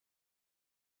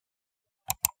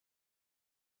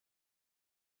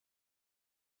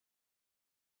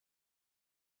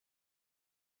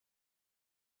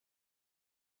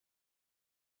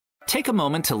Take a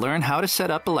moment to learn how to set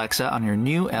up Alexa on your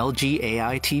new LG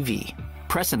AI TV.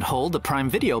 Press and hold the Prime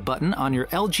Video button on your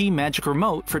LG Magic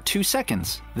Remote for 2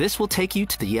 seconds. This will take you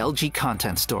to the LG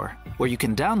Content Store, where you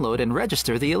can download and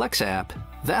register the Alexa app.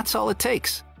 That's all it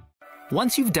takes.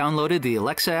 Once you've downloaded the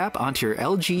Alexa app onto your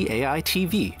LG AI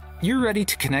TV, you're ready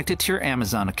to connect it to your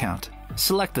Amazon account.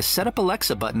 Select the Set Up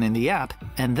Alexa button in the app,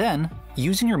 and then,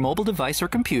 using your mobile device or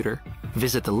computer,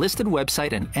 visit the listed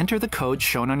website and enter the code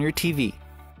shown on your TV.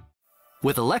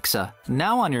 With Alexa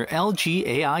now on your LG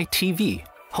AI TV,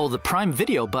 hold the Prime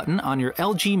Video button on your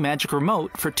LG Magic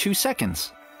Remote for 2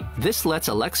 seconds. This lets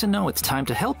Alexa know it's time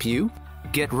to help you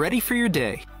get ready for your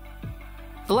day.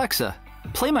 Alexa,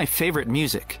 play my favorite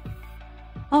music.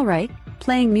 All right,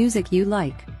 playing music you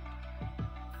like.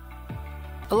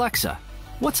 Alexa,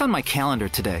 what's on my calendar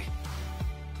today?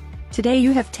 Today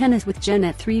you have tennis with Jen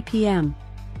at 3 p.m.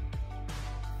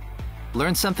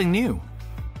 Learn something new.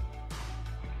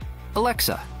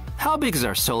 Alexa, how big is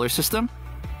our solar system?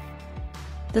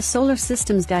 The solar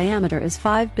system's diameter is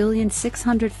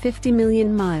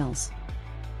 5,650,000,000 miles.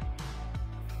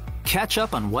 Catch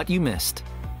up on what you missed.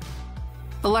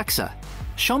 Alexa,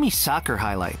 show me soccer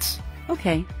highlights.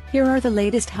 Okay, here are the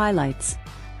latest highlights.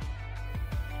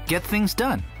 Get things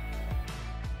done.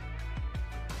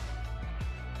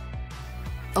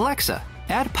 Alexa,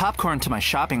 add popcorn to my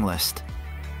shopping list.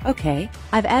 Okay,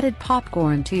 I've added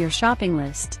popcorn to your shopping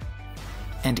list.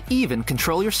 And even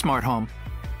control your smart home.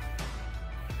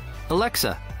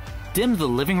 Alexa, dim the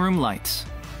living room lights.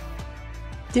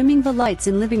 Dimming the lights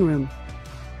in living room.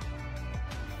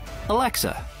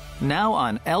 Alexa, now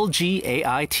on LG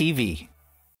AI TV.